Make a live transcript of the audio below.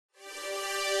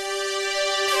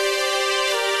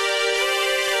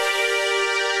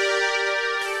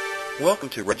Welcome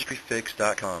to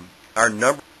RegistryFix.com, our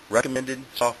number recommended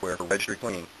software for registry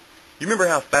cleaning. You remember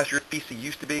how fast your PC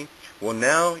used to be? Well,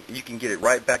 now you can get it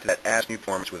right back to that as-new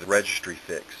performance with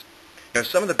RegistryFix.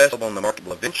 Some of the best on the market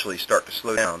will eventually start to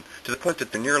slow down to the point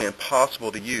that they're nearly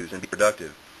impossible to use and be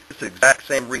productive. It's the exact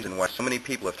same reason why so many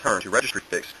people have turned to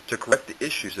RegistryFix to correct the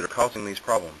issues that are causing these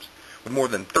problems. With more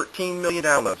than 13 million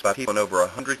downloads by people in over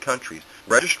 100 countries,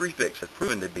 RegistryFix has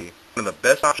proven to be one of the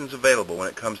best options available when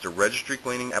it comes to registry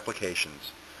cleaning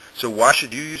applications. So why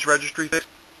should you use RegistryFix?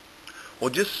 Well,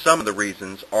 just some of the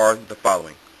reasons are the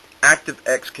following.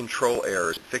 ActiveX control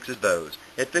errors, it fixes those.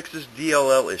 It fixes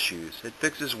DLL issues. It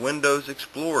fixes Windows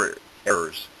Explorer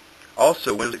errors.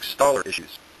 Also Windows Installer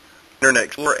issues. Internet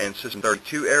Explorer and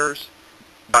System32 errors,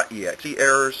 .exe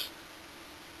errors,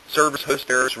 service host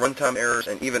errors, runtime errors,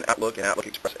 and even Outlook and Outlook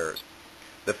Express errors.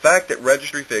 The fact that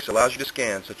RegistryFix allows you to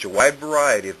scan such a wide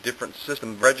variety of different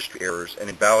system registry errors and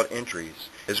invalid entries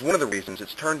is one of the reasons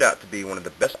it's turned out to be one of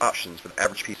the best options for the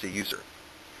average PC user.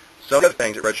 Some other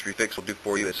things that RegistryFix will do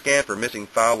for you is scan for missing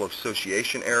file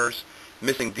association errors,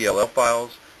 missing DLL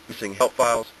files, missing help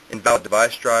files, invalid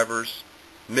device drivers,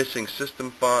 missing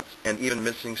system fonts, and even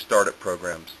missing startup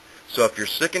programs. So if you're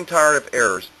sick and tired of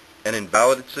errors and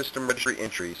invalid system registry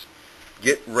entries,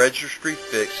 get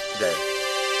RegistryFix today.